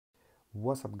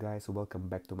What's up guys, welcome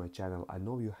back to my channel. I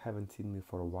know you haven't seen me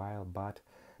for a while, but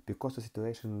because the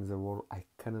situation in the world I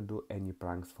cannot do any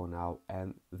pranks for now,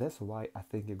 and that's why I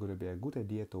think it's gonna be a good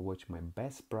idea to watch my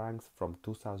best pranks from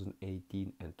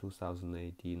 2018 and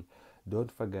 2018.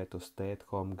 Don't forget to stay at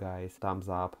home guys. Thumbs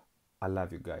up. I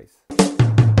love you guys.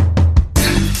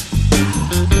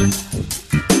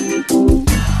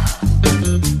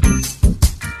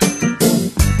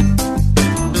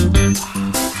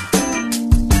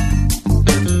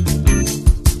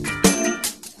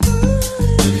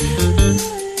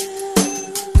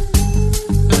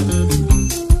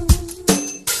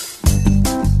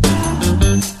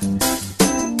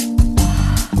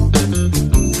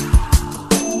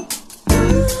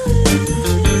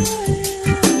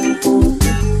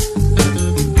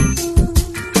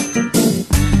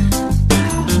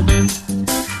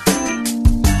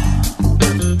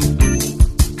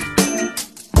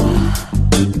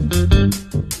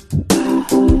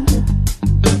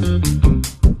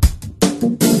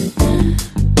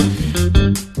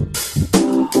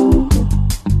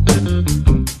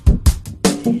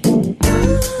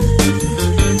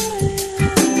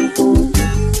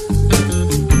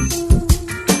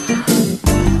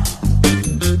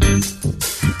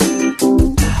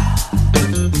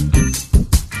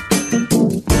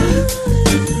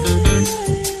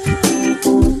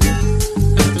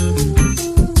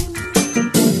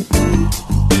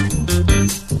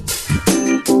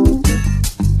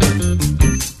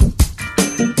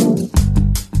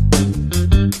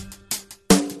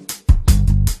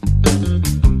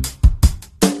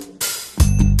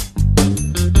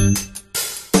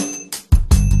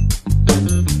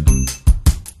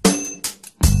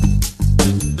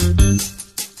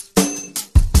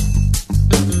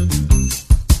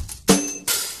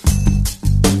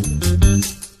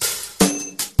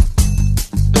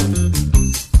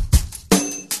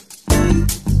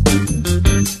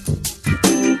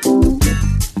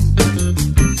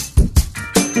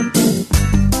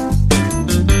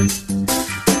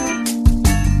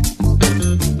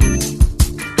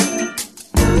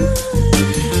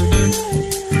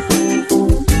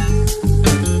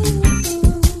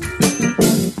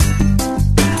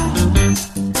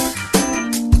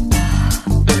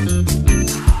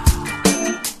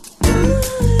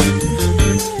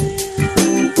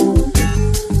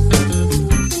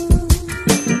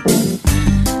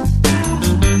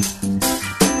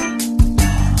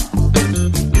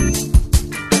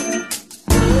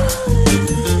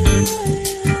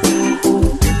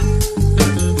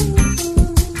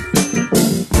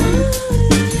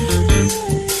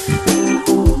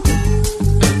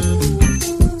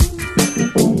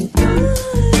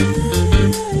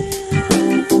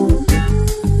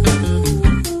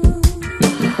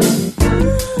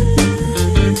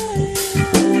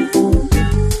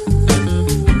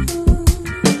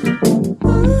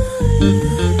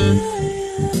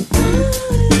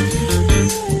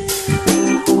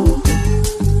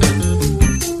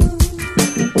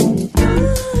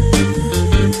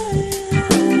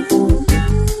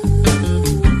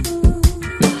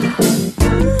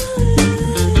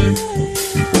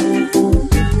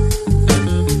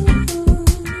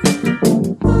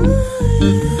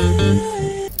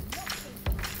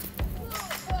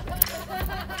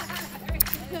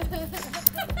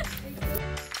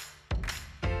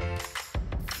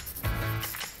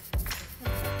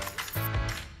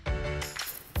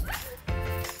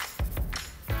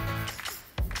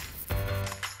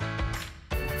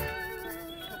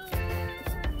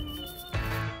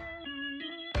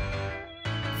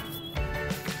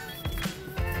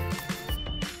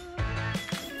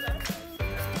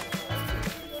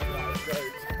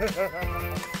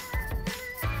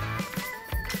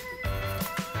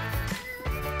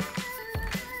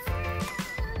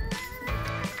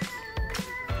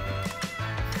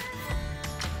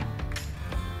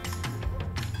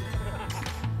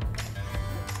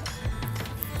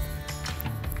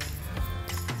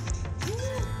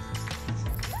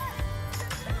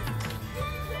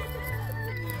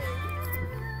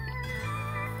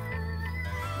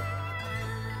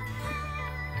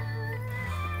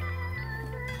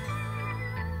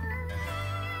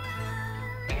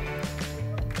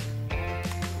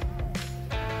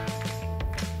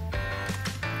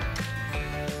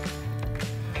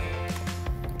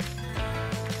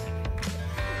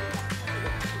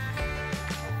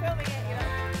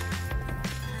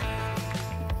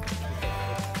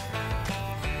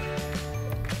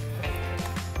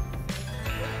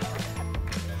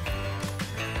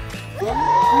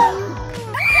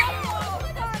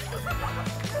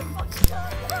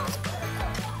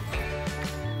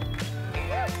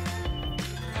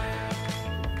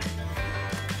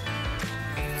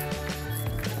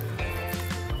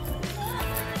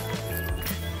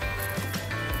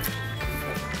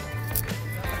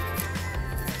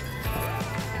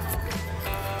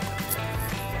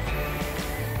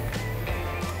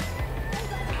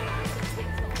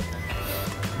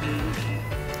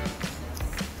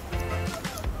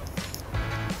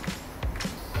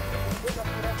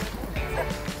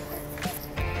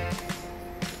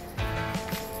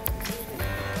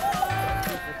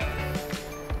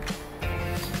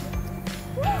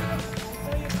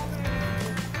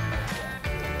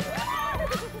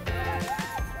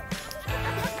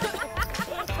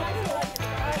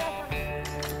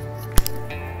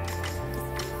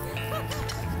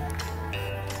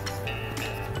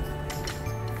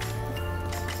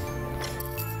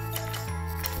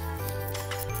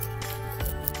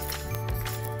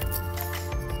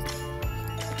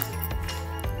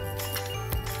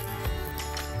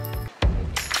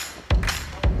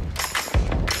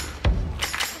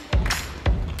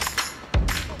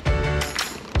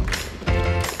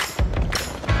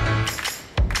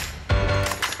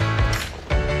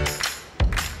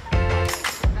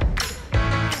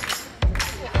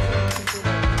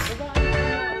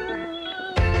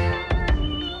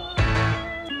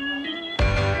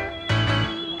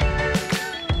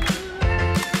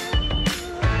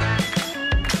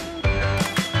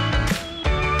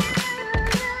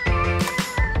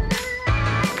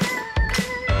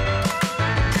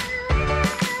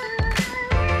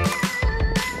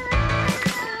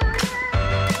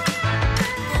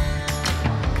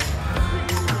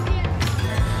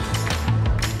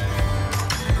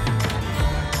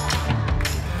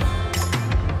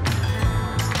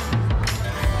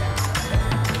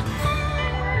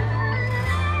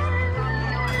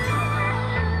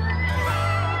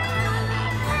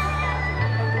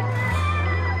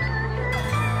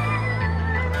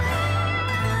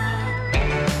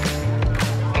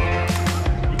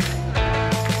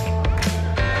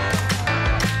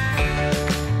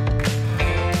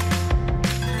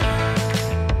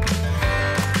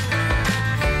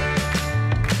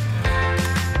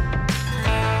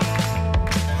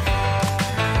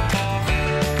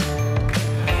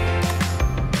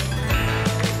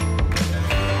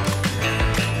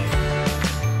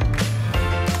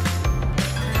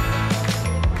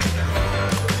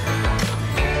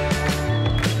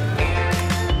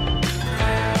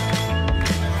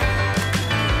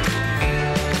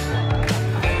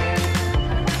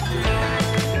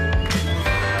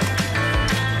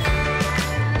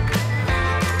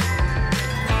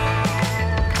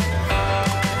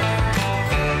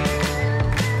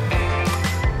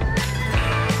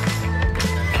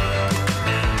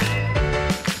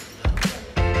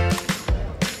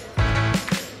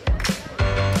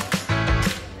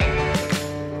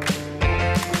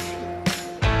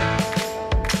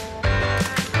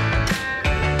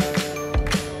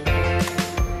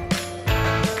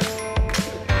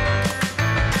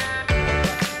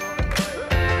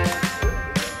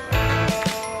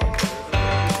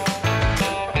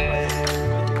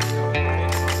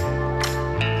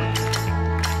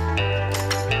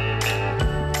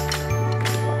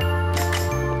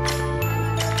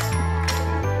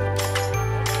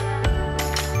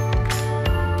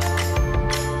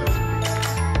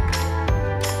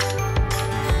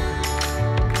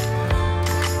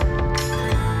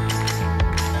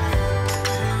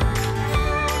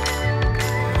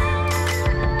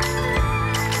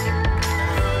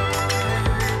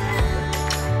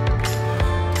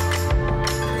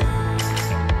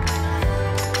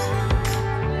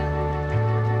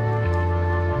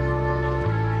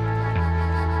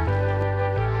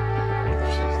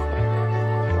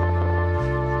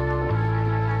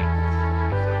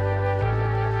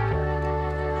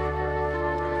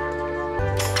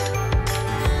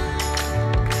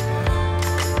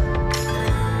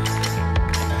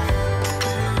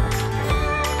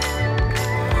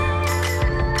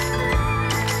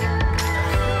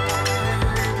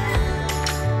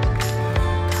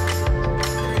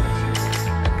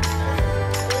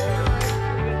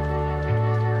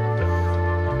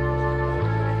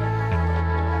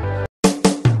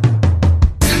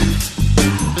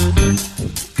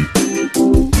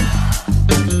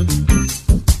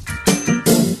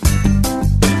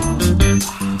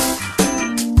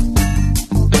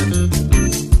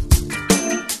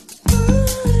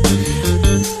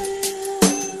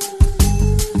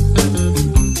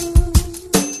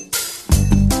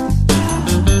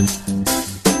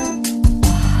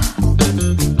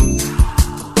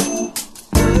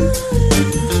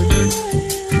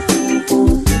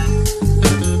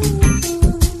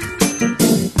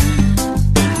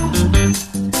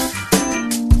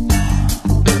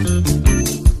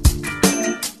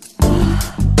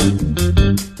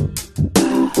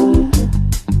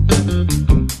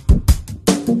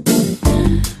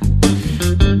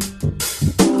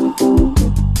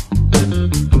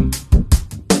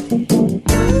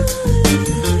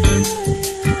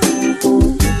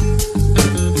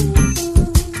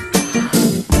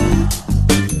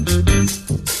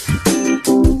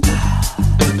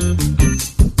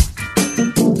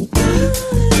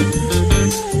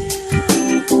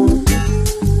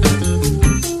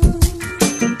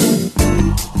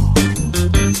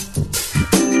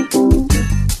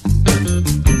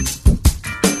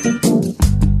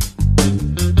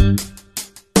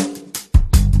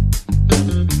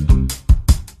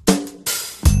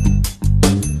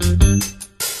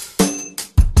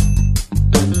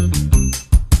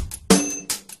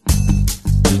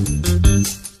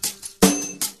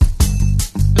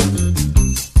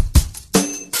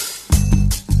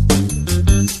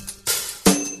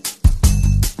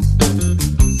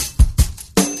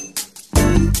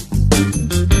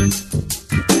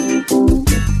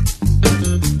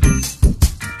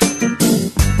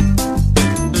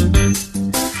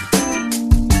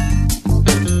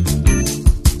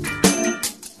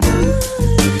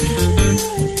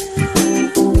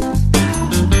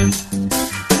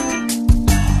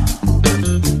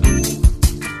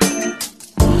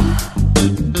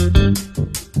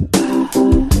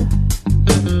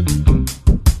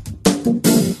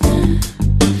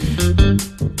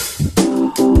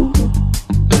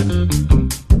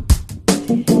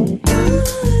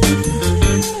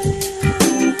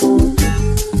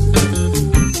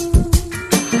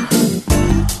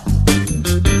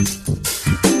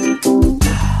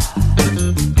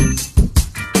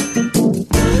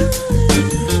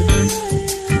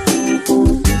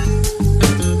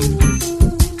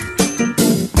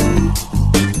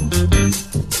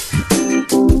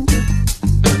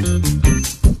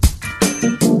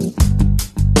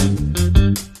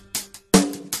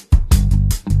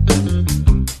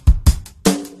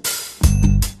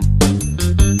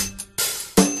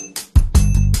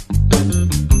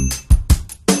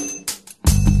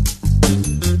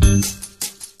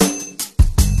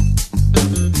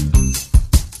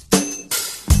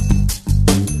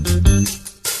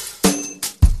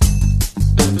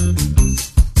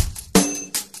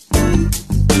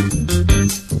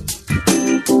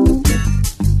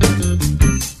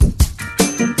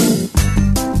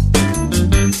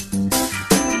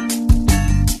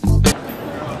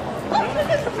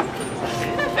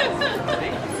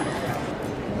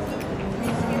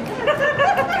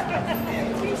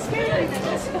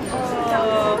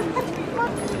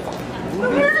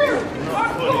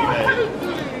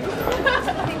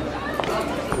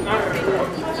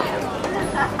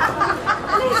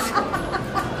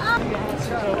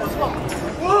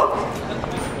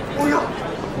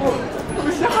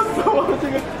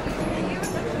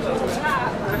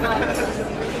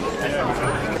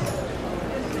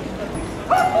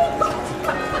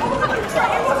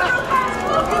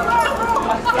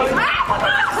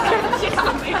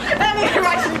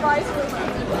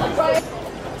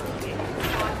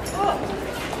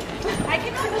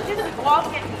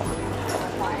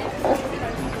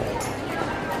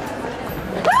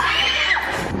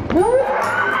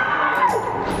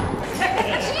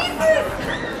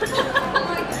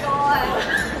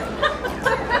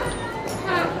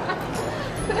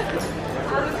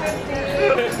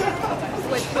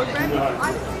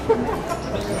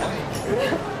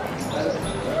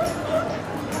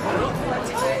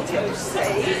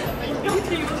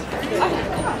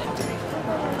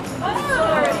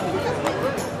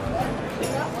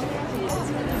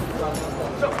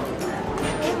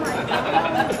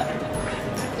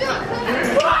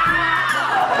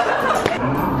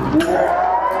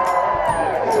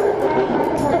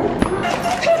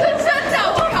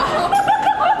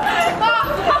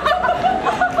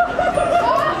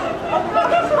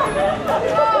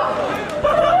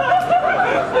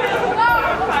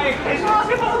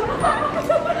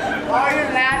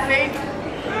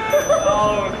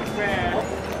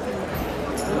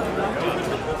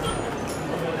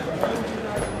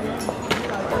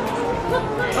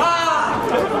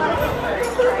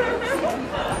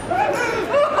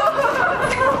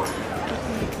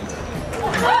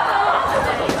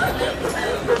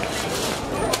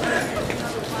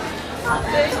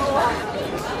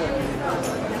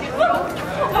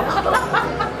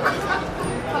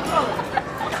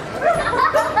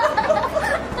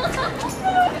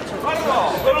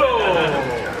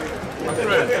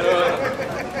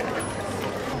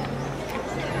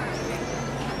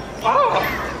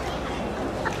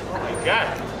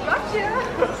 Oh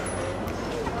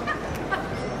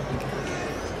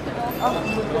my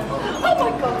god! Oh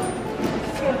my god!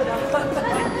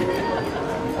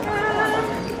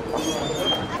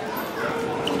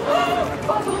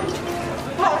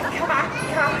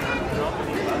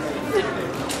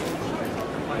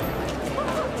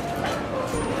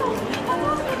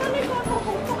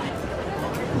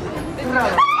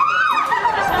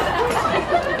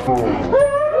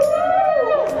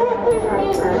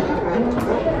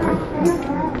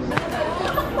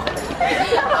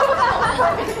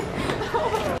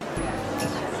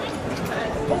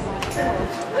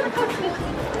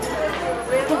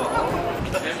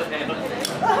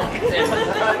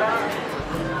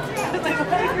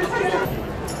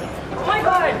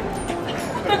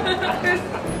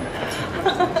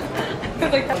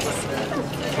 Like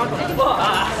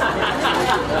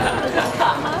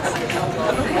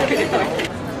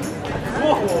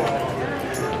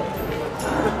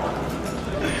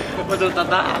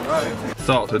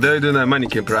So today we're doing a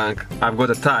mannequin prank. I've got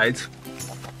a tight.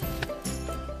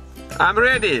 I'm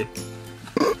ready.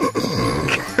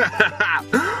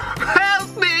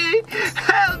 Help me!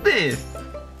 Help me!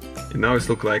 You know, it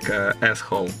looks like an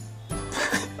asshole.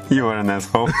 You are an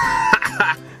asshole.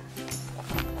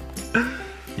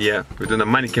 Yeah, we're doing a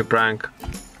mannequin prank.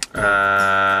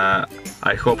 I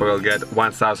hope I will get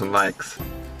 1000 likes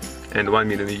and 1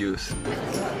 million views.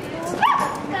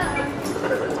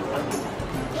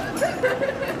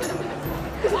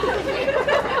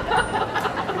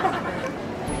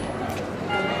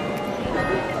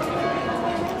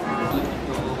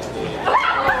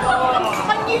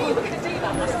 I knew you were going to do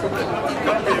that.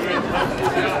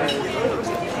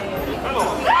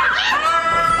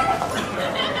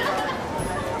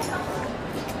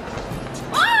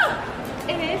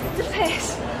 It is the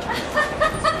piss.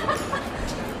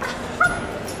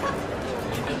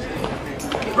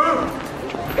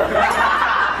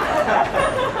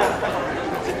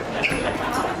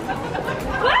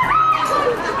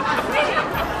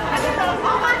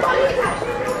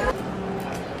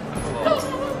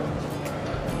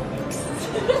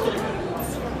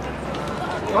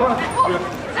 I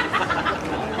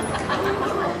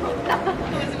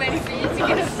was waiting for you to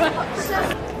get a box.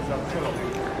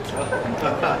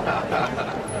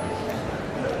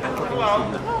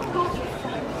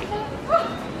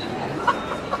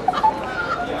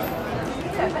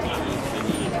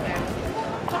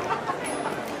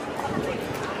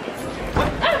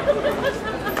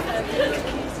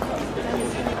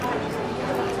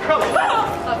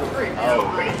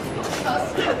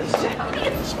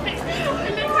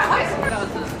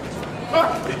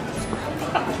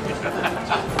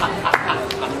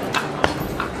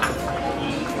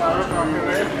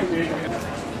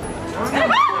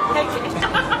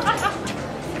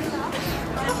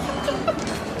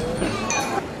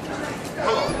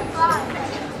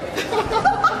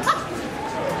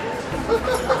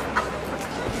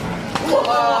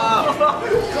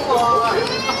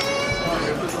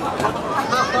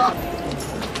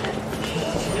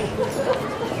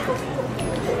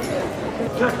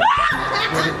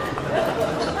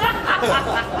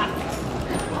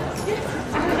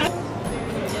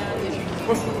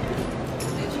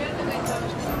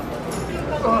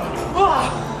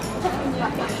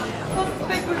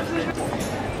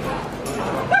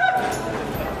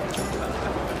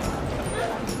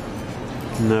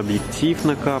 На объектив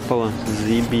накапало.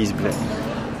 Заебись, блядь.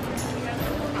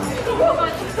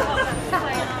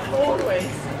 Always.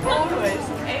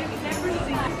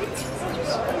 Everything.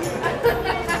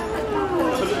 I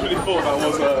really thought that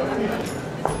was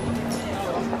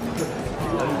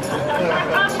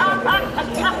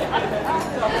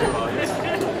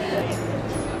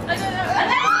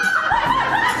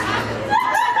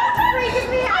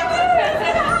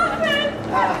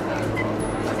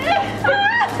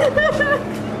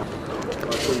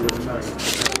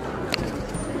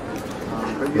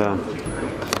Да.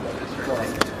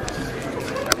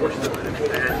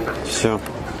 Все.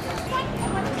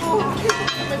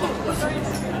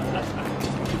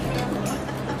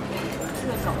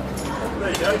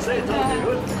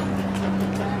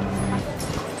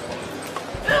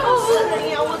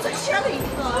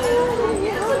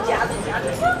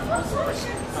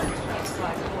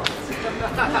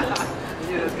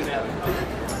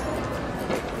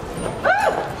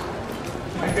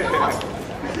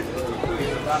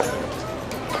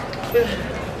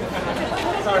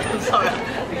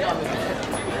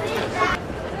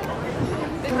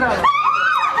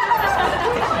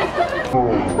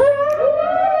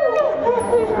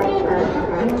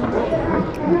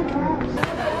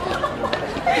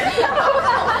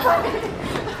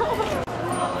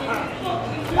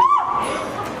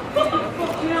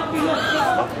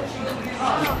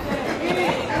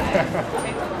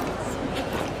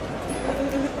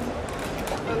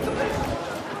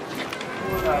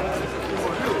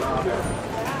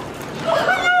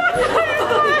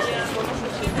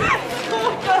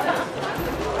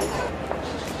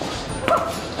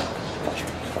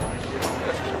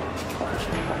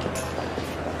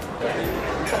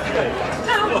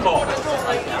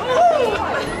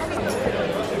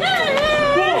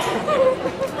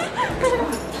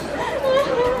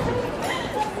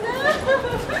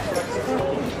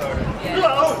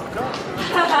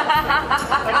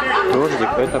 Дождик,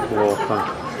 это плохо.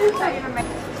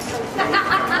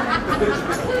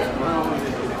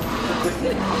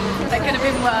 That could have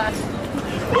been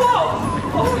worse.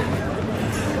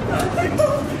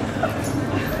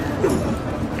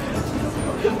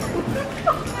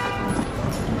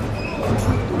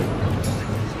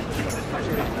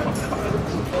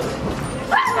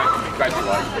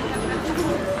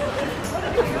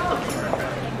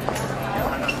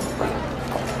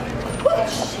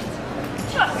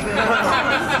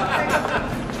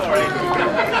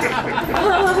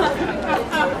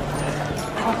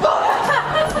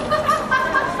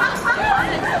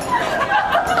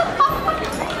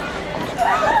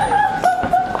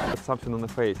 Something on the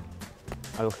face.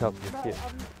 I will help you here.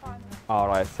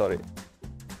 Alright, sorry.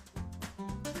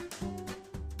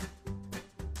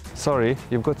 Sorry,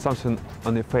 you've got something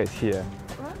on your face here.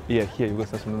 What? Yeah, here, you've got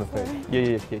something on the face.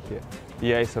 Yeah, here.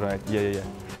 Yeah, it's alright. Yeah.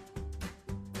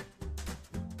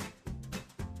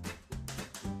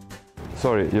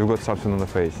 Sorry, you've got something on the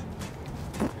face.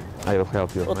 I will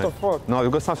help you. What the fuck? No,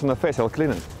 you've got something on the face, I'll clean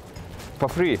it. For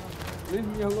free. Leave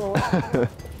me alone.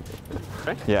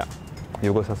 Yeah.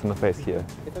 You've got something on the face here.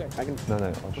 It's okay. I can. No,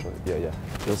 I'll show you. Yeah.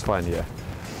 It's fine, yeah.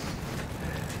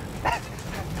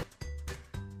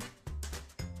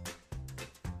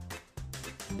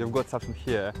 You've got something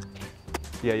here.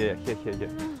 Yeah, here.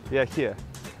 Yeah, here.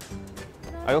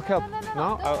 I will help. No,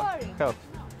 don't I'll worry. help.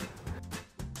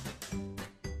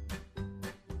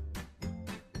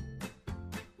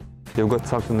 You've got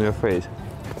something on your face.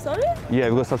 Sorry? Yeah,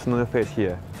 you've got something on your face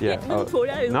here. Yeah. No,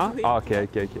 No? Oh, okay.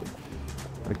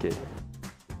 Okay.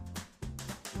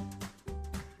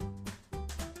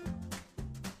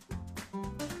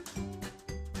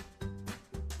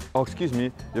 Oh, excuse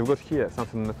me. You've got here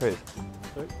something on the face.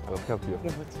 Sorry? I will help you.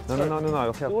 No, No,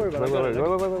 I'll help Don't worry you. about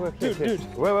it, Wait. Here.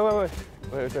 Dude. Wait.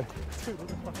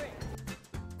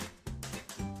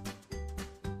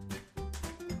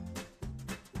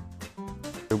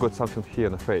 You've got something here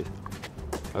on the face.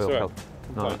 I will Sorry, help.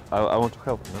 I'm No, fine. I want to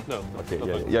help. No? No. Okay, I'm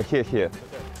yeah, fine. yeah, here.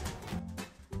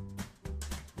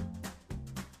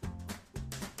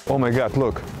 Oh my God,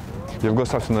 look. You've got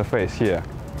something on the face here.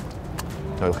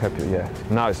 I will help you, yeah.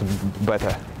 Now it's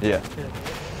better, yeah.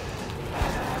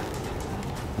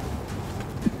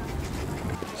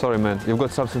 Sorry, man. You've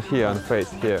got something here on the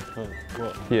face, here. Oh,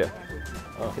 what? Here.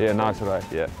 Oh. Yeah, now it's right,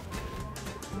 yeah.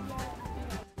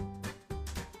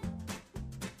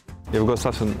 You've got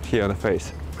something here on the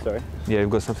face. Sorry? Yeah, you've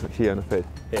got something here on the face.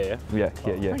 Yeah.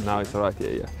 Yeah. Now it's alright,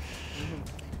 yeah.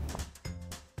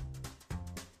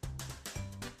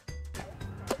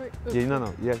 Yeah,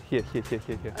 no. Yeah, here. Oh,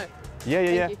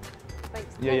 Yeah. thank you.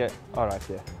 Thanks. Yeah. Alright,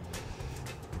 yeah.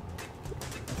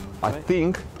 I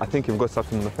think you've got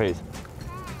something on the face.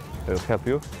 It'll help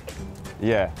you.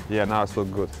 Yeah. Now it's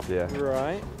look good. Yeah.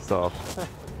 Right. So.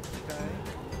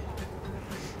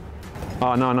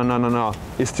 Oh no.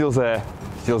 It's still there.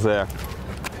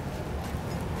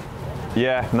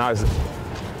 Yeah. Now it's.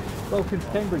 Welcome to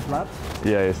Cambridge, lads.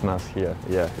 Yeah, it's nice here.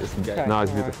 Yeah. Now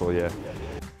it's beautiful. Yeah.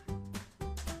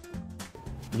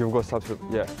 You've got something.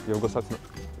 Yeah. You've got something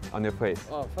on your face.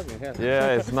 Oh, fucking hell.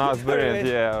 Yeah, it's now it's brilliant.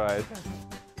 Yeah, alright.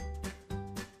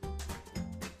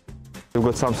 You've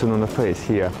got something on the face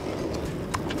here.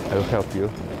 I will help you.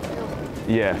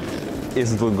 Yeah,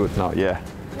 it's doing good now. Yeah.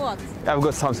 What? I've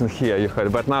got something here. You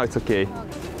heard, but now it's okay.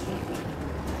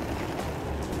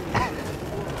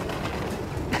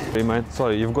 Hey man,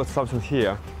 sorry, you've got something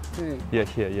here. Yeah,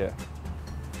 here. Yeah.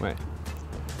 Wait.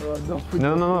 Oh, don't put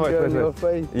No, your wait. finger on your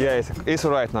face. Yeah, it's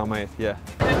alright now, mate. Yeah.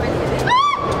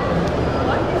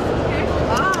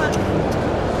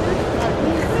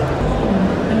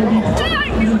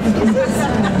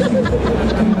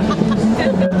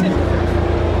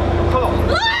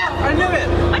 I knew it!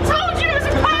 I told you it was a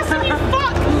person, you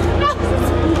fuck!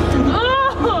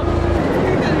 Oh!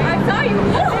 I saw you.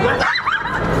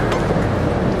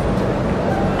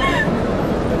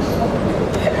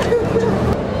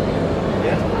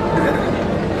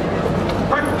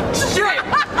 Shit!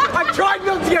 I tried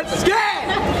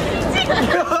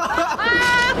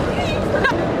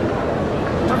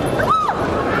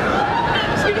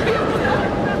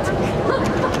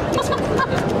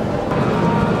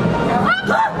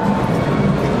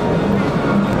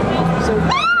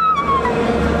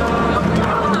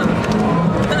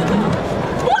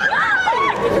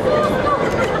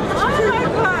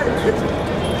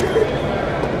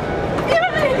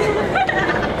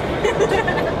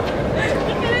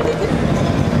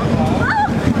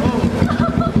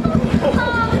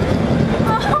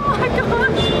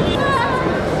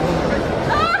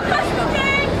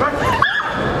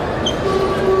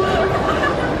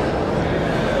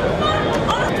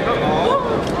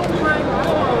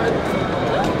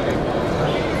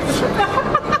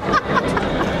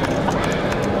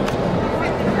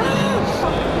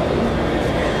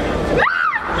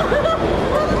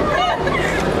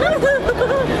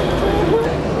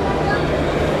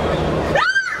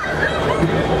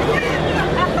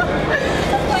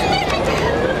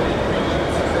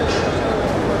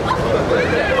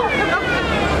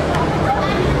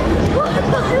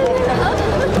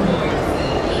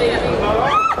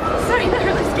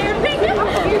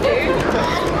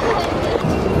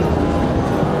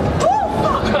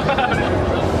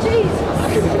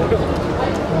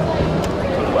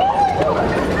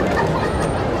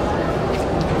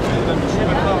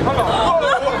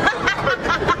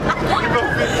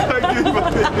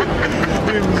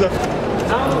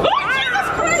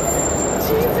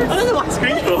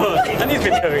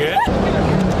doing it.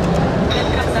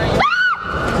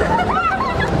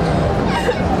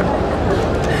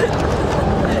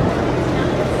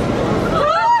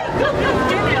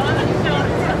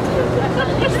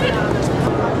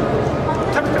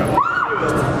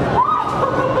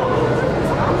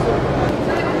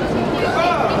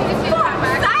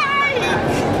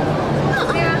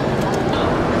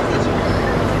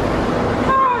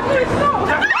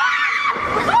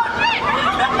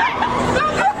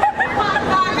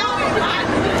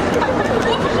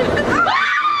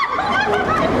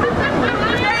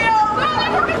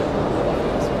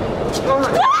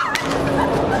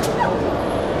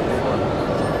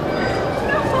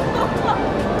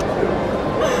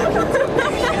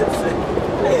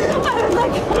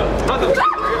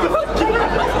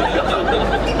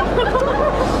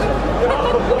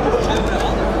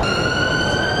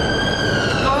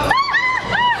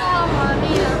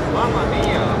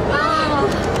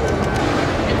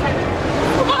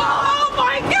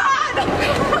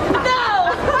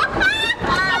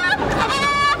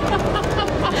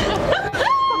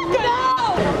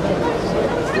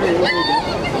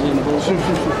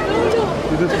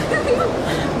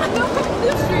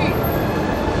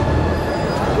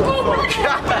 Oh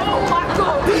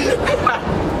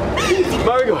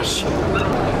my gosh!